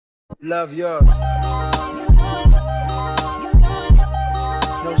Love yours. No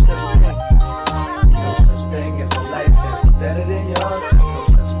such thing. No such thing as a life that's better than yours. No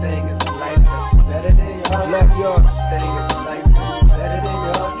such thing as a life that's better than yours. Love yours. No such thing as a life that's better than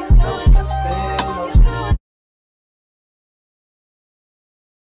yours. No such thing. No such thing.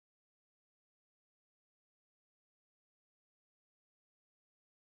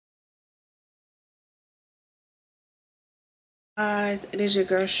 Guys, it is your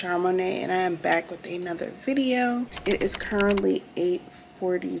girl Charmonay and I am back with another video. It is currently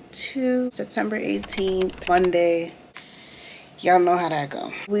 8:42, September 18th, Monday. Y'all know how that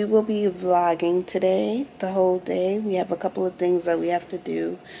go. We will be vlogging today, the whole day. We have a couple of things that we have to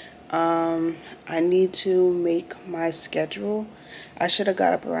do. I need to make my schedule. I should have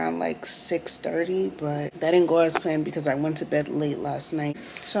got up around like 6:30, but that didn't go as planned because I went to bed late last night.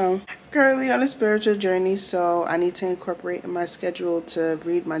 So currently on a spiritual journey, so I need to incorporate in my schedule to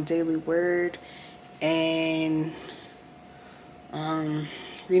read my daily word and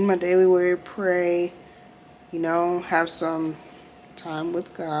read my daily word, pray, you know, have some time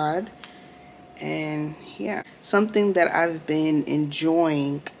with God. And yeah, something that I've been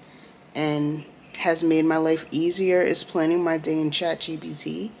enjoying and has made my life easier is planning my day in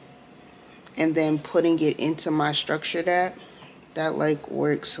ChatGPT and then putting it into my structure that like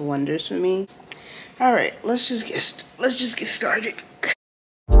works wonders for me. All right, let's just get started.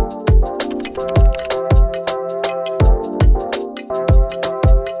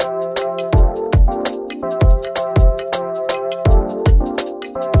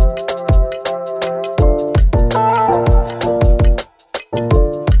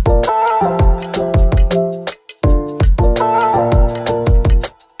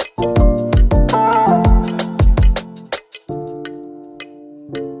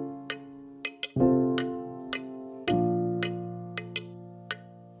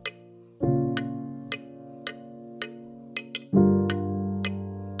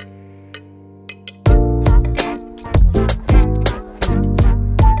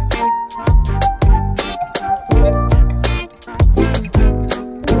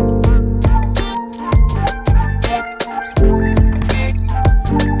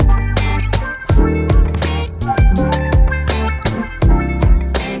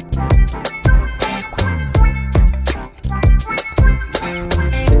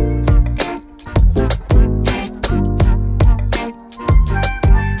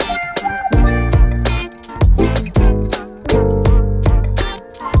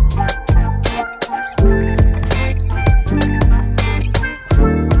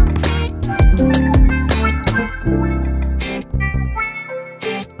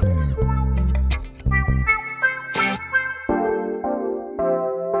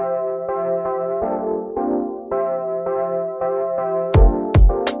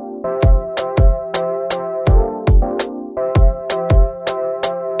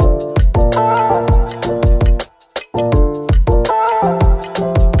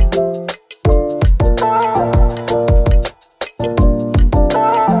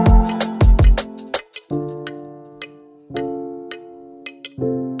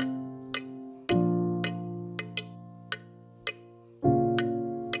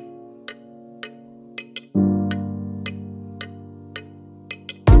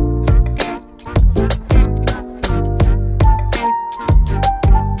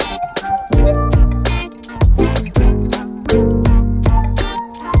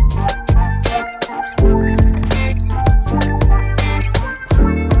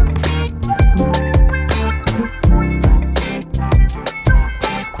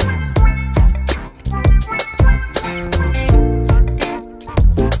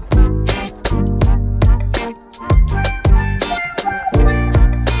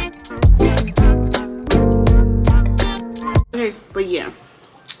 Okay, but yeah,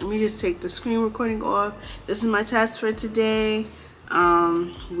 let me just take the screen recording off. This is my task for today.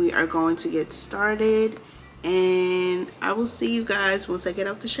 We are going to get started and I will see you guys once I get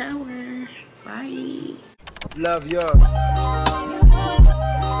out the shower. Bye. Love yours.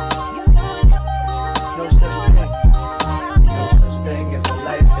 No such thing. No such thing as a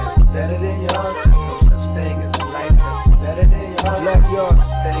life that's better than yours. No such thing as a life that's better than yours. Love yours. No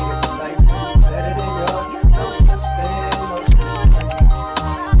such thing as a life that's better than yours. No such thing. No such thing.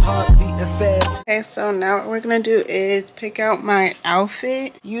 Heart beating fast. Okay, so now what we're gonna do is pick out my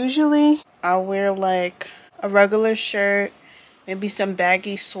outfit. Usually I'll wear like a regular shirt, maybe some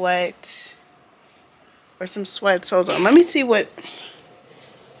baggy sweats or some sweats. Hold on, let me see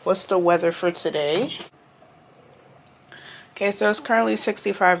what's the weather for today. Okay, so it's currently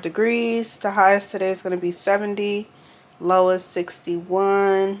 65 degrees. The highest today is going to be 70, lowest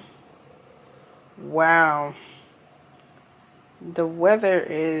 61. Wow. The weather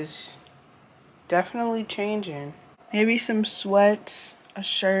is definitely changing. Maybe some sweats, a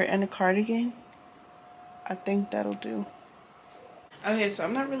shirt, and a cardigan. I think that'll do. Okay, so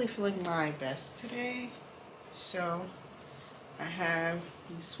I'm not really feeling my best today. So I have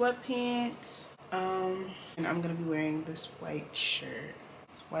these sweatpants. And I'm gonna be wearing this white shirt.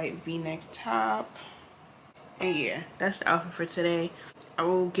 This white V-neck top. And yeah, that's the outfit for today. I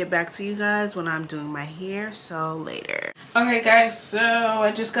will get back to you guys when I'm doing my hair, so later. Okay guys, so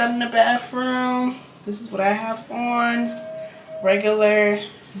I just got in the bathroom. This is what I have on. Regular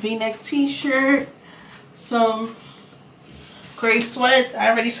V-neck t-shirt, some gray sweats. I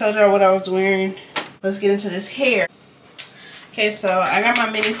already told y'all what I was wearing. Let's get into this hair. Okay, so I got my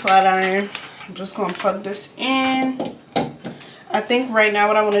mini flat iron. I'm just gonna plug this in. I think right now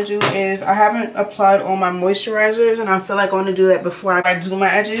what I want to do is, I haven't applied all my moisturizers and I feel like I want to do that before I do my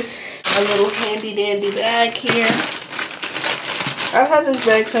edges. My little handy dandy bag here. I've had this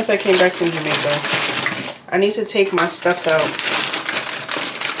bag since I came back from Jamaica. I need to take my stuff out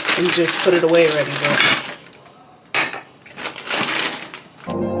and just put it away already though.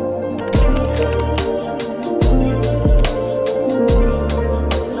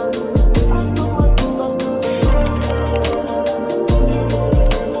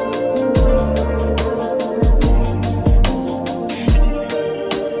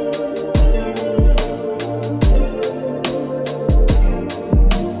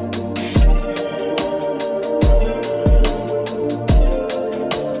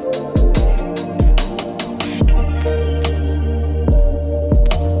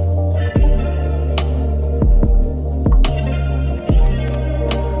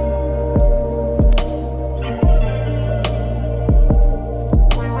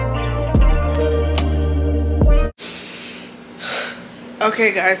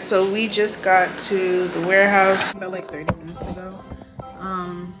 Okay guys, so we just got to the warehouse about like 30 minutes ago.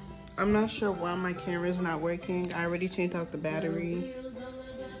 I'm not sure why my camera is not working. I already changed out the battery.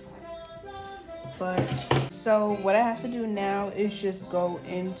 But so what I have to do now is just go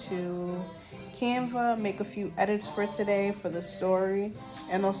into Canva, make a few edits for today for the story,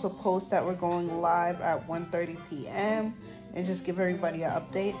 and also post that we're going live at 1:30 p.m. and just give everybody an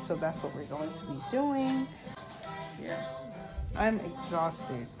update. So that's what we're going to be doing. Yeah. I'm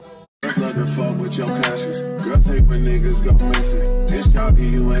exhausted. Looking for with your conscience. Girl, take when niggas go missing. This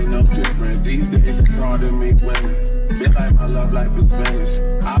talking you ain't no different. These days it's hard to meet women. Feel like my love life is finished.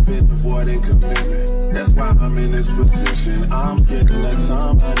 I've been avoiding commitment. That's why I'm in this position. I'm scared to let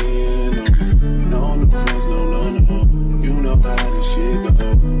somebody in on this. No new friends, no. You know how this shit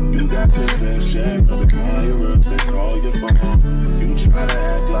go. You got your fair share of the call you up, they call your phone. You try to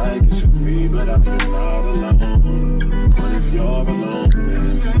act like it's just me, but I've been not alone. But if you're alone,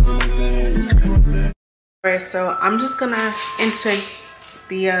 then it's something. Alright, so I'm just gonna insert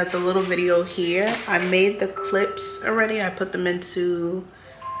the little video here. I made the clips already. I put them into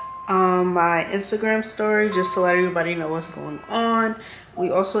my Instagram story just to let everybody know what's going on. We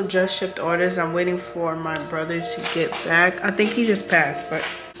also just shipped orders. I'm waiting for my brother to get back. I think he just passed, but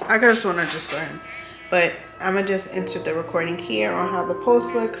I just want to just learn. But I'm gonna just insert the recording here on how the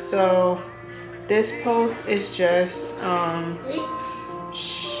post looks. So this post is just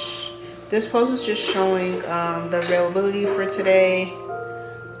showing the availability for today.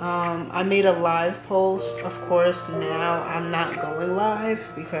 I made a live post. Of course, now I'm not going live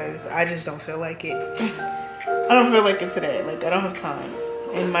because I just don't feel like it. I don't feel like it today. Like, I don't have time.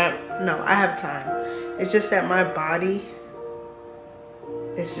 And I have time. It's just that my body,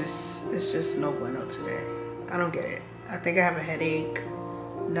 it's just no bueno today. I don't get it. I think I have a headache.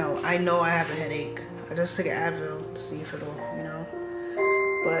 No, I know I have a headache. I just took an Advil to see if it'll,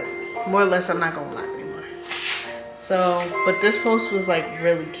 but more or less I'm not going live anymore. So, but this post was like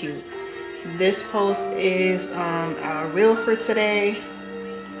really cute. This post is our reel for today.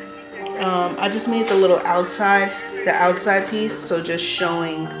 I just made the little outside piece, so just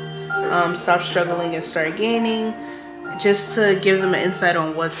showing stop struggling and start gaining, just to give them an insight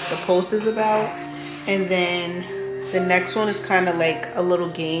on what the post is about. And then the next one is kind of like a little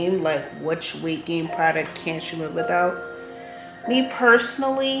game, like which weight gain product can't you live without. Me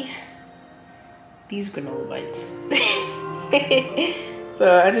personally, these granola bites.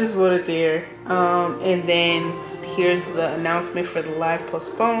 So I just wrote it there. And then here's the announcement for the live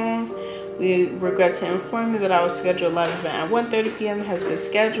postpones. We regret to inform you that our scheduled live event at 1:30 p.m. has been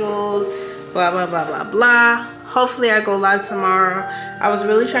scheduled. Blah, blah, blah, blah, blah. Hopefully I go live tomorrow. I was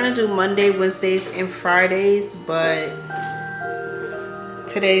really trying to do Monday, Wednesdays, and Fridays, but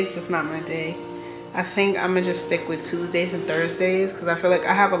today's just not my day. I think I'm gonna just stick with Tuesdays and Thursdays because I feel like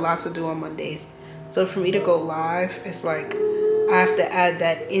I have a lot to do on Mondays. So for me to go live, it's like I have to add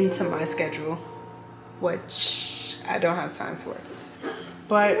that into my schedule, which I don't have time for.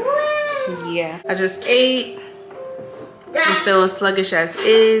 But yeah, I just ate. I'm feeling sluggish as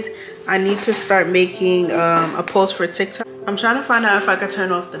is. I need to start making a post for TikTok. I'm trying to find out if I can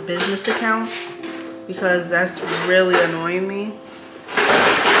turn off the business account because that's really annoying me.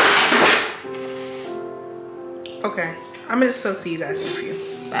 Okay, I'm gonna just talk to you guys in a few.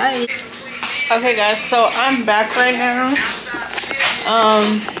 Bye. Okay guys, so I'm back right now.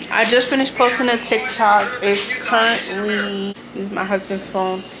 I just finished posting a TikTok. It's currently, use my husband's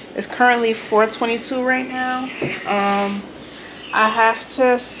phone. It's currently 4:22 right now. I have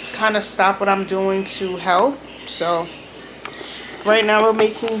to kind of stop what I'm doing to help. So right now we're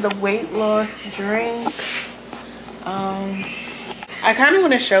making the weight loss drink. I kind of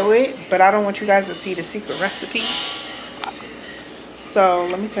want to show it, but I don't want you guys to see the secret recipe. So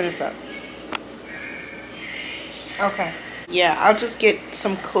let me turn this up. Okay. Yeah, I'll just get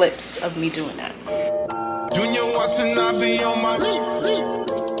some clips of me doing that. Junior watching, I be on my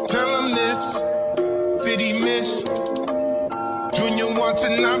tell him this. Did he miss? Junior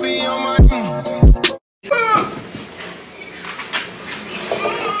watching, I be on my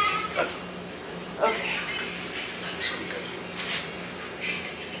Okay.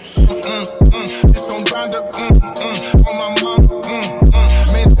 It's on grind up, on my mom,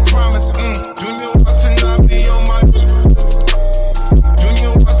 made the promise, Junior watching, I be on my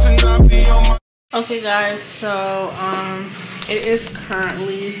Junior watching, I be on my. Okay guys, so it is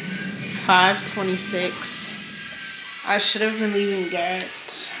currently 5:26. I should have been leaving at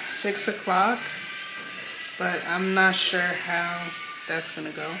 6 o'clock, but I'm not sure how that's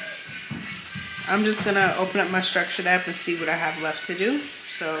gonna go. I'm just gonna open up my structured app and see what I have left to do.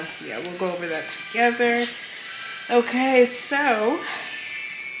 So yeah, we'll go over that together. Okay, so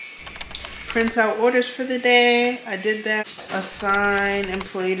print out orders for the day. I did that. Assign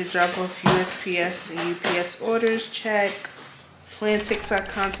employee to drop off USPS and UPS orders. Check. Plan TikTok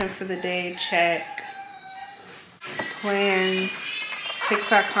content for the day. Check. Plan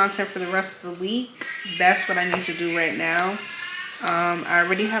TikTok content for the rest of the week. That's what I need to do right now. I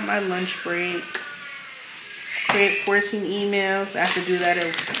already have my lunch break. Create 14 emails. I have to do that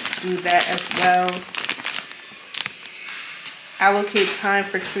as well. Allocate time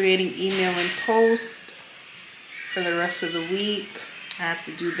for creating email and post for the rest of the week. I have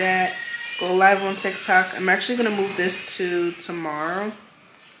to do that. Go live on TikTok. I'm actually going to move this to tomorrow.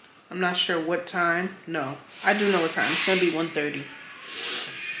 I'm not sure what time. No, I do know what time. It's going to be 1:30.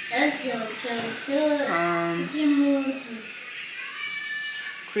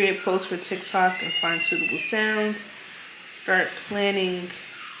 Create posts for TikTok and find suitable sounds. Start planning.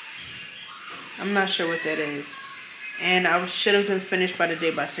 I'm not sure what that is. And I should have been finished by the day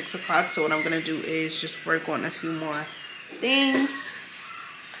by 6 o'clock. So what I'm going to do is just work on a few more things.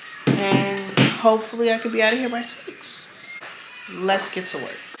 And hopefully I can be out of here by 6. Let's get to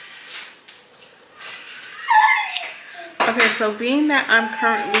work. Okay, so being that I'm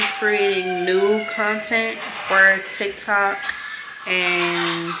currently creating new content for TikTok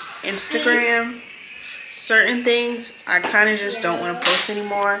and Instagram, certain things I kind of just don't want to post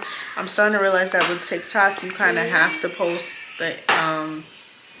anymore. I'm starting to realize that with TikTok, you kind of have to post the,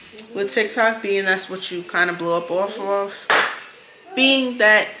 with TikTok being that's what you kind of blew up off of. Being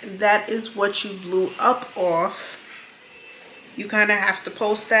that that is what you blew up off, you kind of have to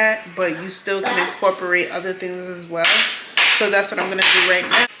post that, but you still can incorporate other things as well. So that's what I'm going to do right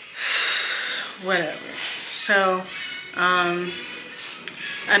now. Whatever. So,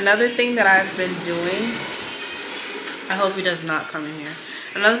 another thing that I've been doing, I hope he does not come in here.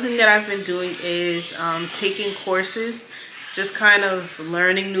 Another thing that I've been doing is taking courses, just kind of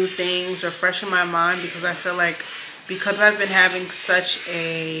learning new things, refreshing my mind, because I feel like because I've been having such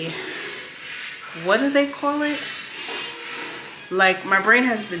a, what do they call it? Like, my brain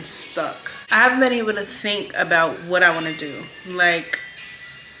has been stuck. I haven't been able to think about what I want to do. Like,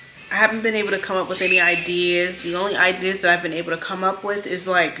 I haven't been able to come up with any ideas. The only ideas that I've been able to come up with is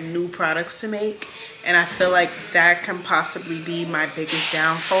like new products to make. And I feel like that can possibly be my biggest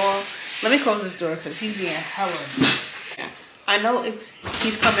downfall. Let me close this door because he's being hella. Yeah. I know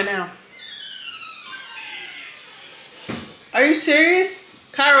he's coming out. Are you serious?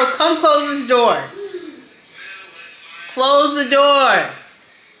 Cairo, come close this door. Close the door.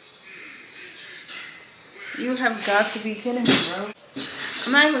 You have got to be kidding me, bro.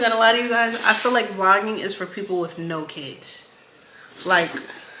 I'm not even gonna lie to you guys. I feel like vlogging is for people with no kids. Like,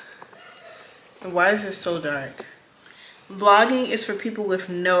 why is it so dark? Vlogging is for people with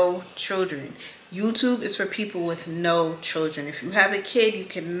no children. YouTube is for people with no children. If you have a kid, you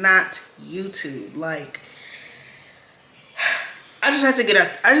cannot YouTube. Like, I just have to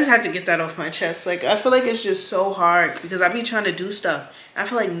get that off my chest. Like, I feel like it's just so hard because I be trying to do stuff. I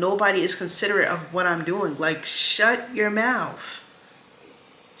feel like nobody is considerate of what I'm doing. Like, shut your mouth.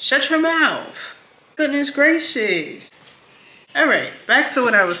 Shut your mouth. Goodness gracious. All right, back to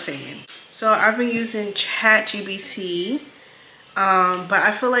what I was saying. So I've been using ChatGPT. But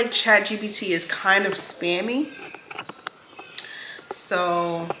I feel like ChatGPT is kind of spammy.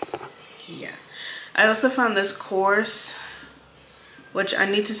 So yeah, I also found this course which I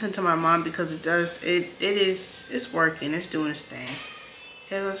need to send to my mom because it's working, it's doing its thing.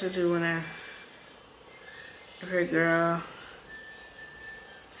 Here's what to do when I okay girl.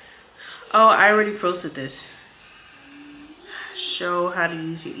 Oh, I already posted this. Show how to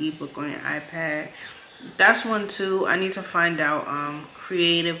use your ebook on your iPad. That's one too. I need to find out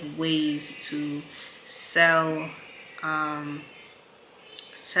creative ways to sell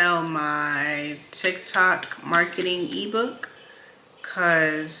my TikTok marketing ebook,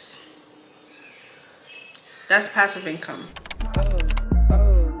 cause that's passive income.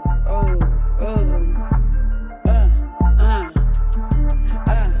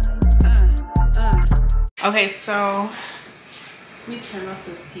 Okay, so let me turn off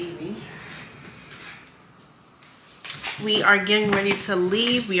this TV. We are getting ready to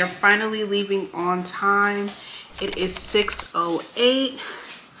leave. We are finally leaving on time. It is 6:08.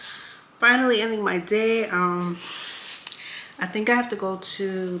 Finally ending my day. I think I have to go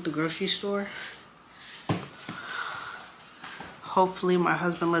to the grocery store. Hopefully my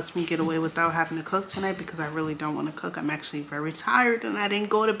husband lets me get away without having to cook tonight because I really don't want to cook. I'm actually very tired and I didn't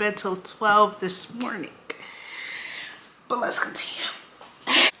go to bed till 12 this morning. But let's continue.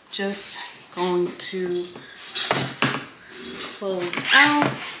 Just going to close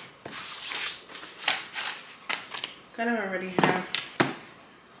out. Kind of already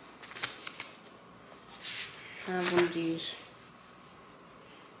have one of these.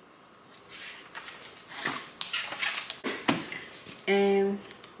 And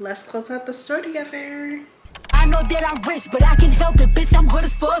let's close out the store together. I know that I'm rich, but I can help it, bitch, I'm good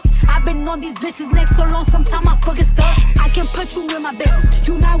as fuck. I've been on these bitches' necks so long, sometimes I fucking stuck. I can put you in my business,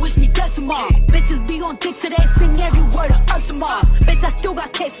 you might wish me dead tomorrow. Bitches be on dick today, sing every word of up tomorrow. Bitch, I still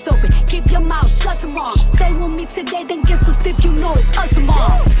got cases open, keep your mouth shut tomorrow. Stay with me today, then get some sleep, you know it's up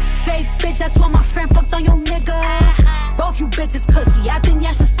tomorrow. Fake bitch, that's why my friend fucked on your nigga. Both you bitches pussy, I think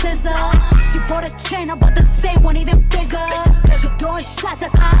y'all should scissor. She bought a chain, I bought the same one, even bigger. She throwing shots,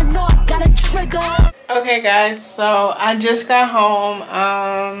 that's how I know I got a trigger. Okay guys, so I just got home.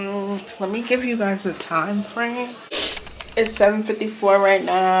 Let me give you guys a time frame. It's 7:54 right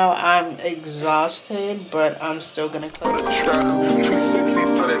now. I'm exhausted, but I'm still gonna cook. Too sexy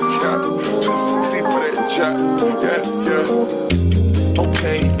for that job. Too sexy for that job. Yeah, yeah.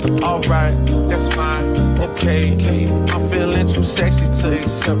 Okay, alright, that's fine. Okay, I'm feeling too sexy to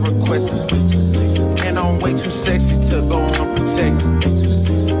accept requests. And I'm way too sexy to go unprotected.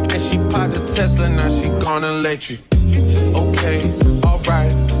 And she popped the Tesla, now she gone electric. Okay,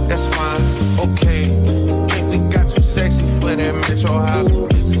 alright, that's fine. Okay, think we got too sexy for that metro house.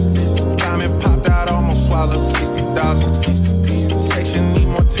 Diamond popped out, almost swallowed 60,000. Section need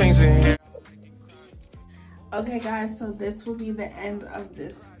more things in here. Okay guys, so this will be the end of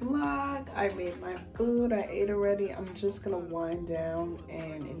this vlog. I made my food, I ate already. I'm just gonna wind down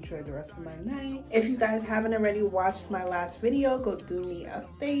and enjoy the rest of my night. If you guys haven't already watched my last video, go do me a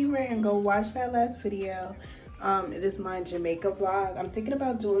favor and go watch that last video. It is my Jamaica vlog. I'm thinking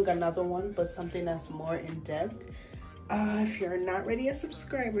about doing another one, but something that's more in depth. If you're not already a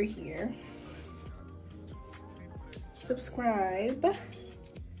subscriber here, subscribe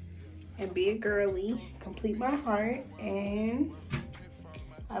and be a girly, complete my heart, and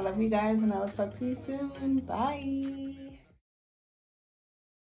I love you guys and I will talk to you soon. Bye.